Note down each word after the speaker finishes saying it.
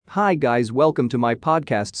Hi guys, welcome to my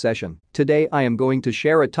podcast session. Today I am going to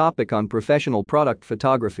share a topic on professional product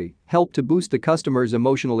photography, help to boost the customer's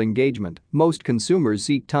emotional engagement. Most consumers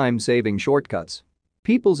seek time-saving shortcuts.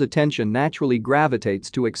 People's attention naturally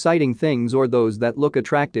gravitates to exciting things or those that look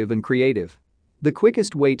attractive and creative. The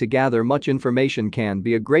quickest way to gather much information can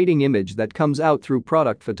be a grating image that comes out through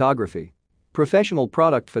product photography. Professional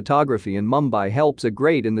product photography in Mumbai helps a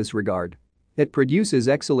great in this regard. It produces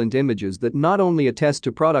excellent images that not only attest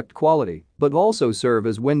to product quality but also serve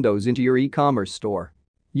as windows into your e-commerce store.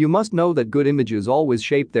 You must know that good images always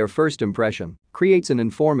shape their first impression, creates an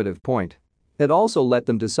informative point. It also let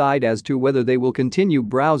them decide as to whether they will continue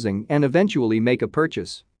browsing and eventually make a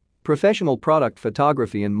purchase. Professional product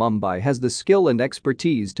photography in Mumbai has the skill and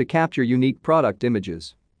expertise to capture unique product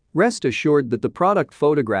images. Rest assured that the product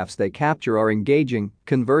photographs they capture are engaging,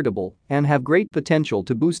 convertible, and have great potential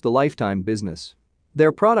to boost the lifetime business.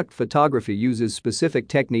 Their product photography uses specific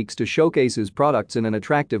techniques to showcase products in an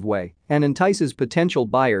attractive way and entices potential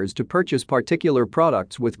buyers to purchase particular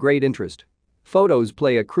products with great interest. Photos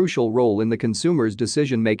play a crucial role in the consumer's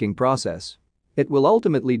decision-making process. It will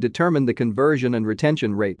ultimately determine the conversion and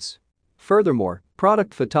retention rates. Furthermore,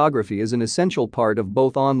 product photography is an essential part of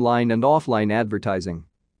both online and offline advertising.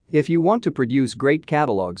 If you want to produce great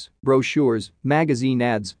catalogs, brochures, magazine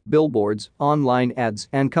ads, billboards, online ads,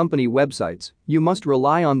 and company websites, you must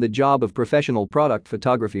rely on the job of professional product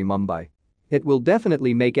photography Mumbai. It will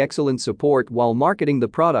definitely make excellent support while marketing the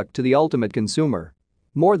product to the ultimate consumer.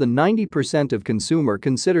 More than 90% of consumer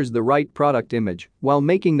considers the right product image while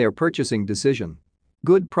making their purchasing decision.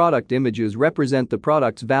 Good product images represent the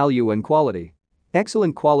product's value and quality.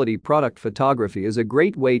 Excellent quality product photography is a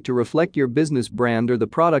great way to reflect your business brand or the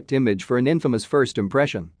product image for an infamous first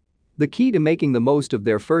impression. The key to making the most of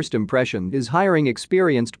their first impression is hiring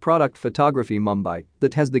experienced product photography Mumbai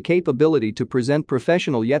that has the capability to present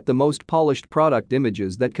professional yet the most polished product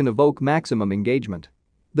images that can evoke maximum engagement.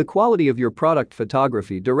 The quality of your product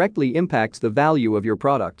photography directly impacts the value of your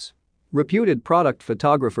products. Reputed product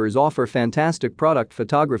photographers offer fantastic product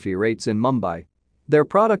photography rates in Mumbai. Their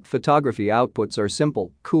product photography outputs are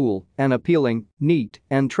simple, cool, and appealing, neat,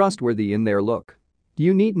 and trustworthy in their look.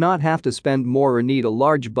 You need not have to spend more or need a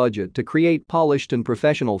large budget to create polished and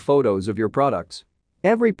professional photos of your products.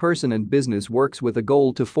 Every person in business works with a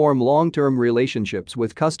goal to form long-term relationships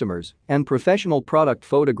with customers, and professional product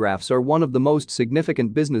photographs are one of the most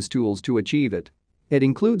significant business tools to achieve it. It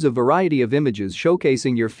includes a variety of images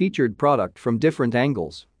showcasing your featured product from different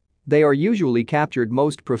angles. They are usually captured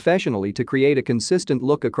most professionally to create a consistent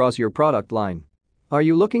look across your product line. Are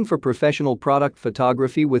you looking for professional product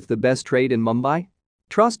photography with the best trade in Mumbai?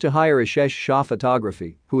 Trust to hire Ashish Shah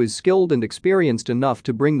Photography, who is skilled and experienced enough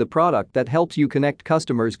to bring the product that helps you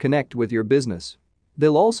connect with your business.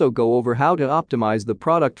 They'll also go over how to optimize the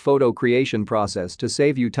product photo creation process to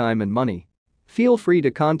save you time and money. Feel free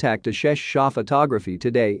to contact Ashish Shah Photography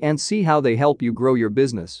today and see how they help you grow your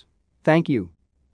business. Thank you.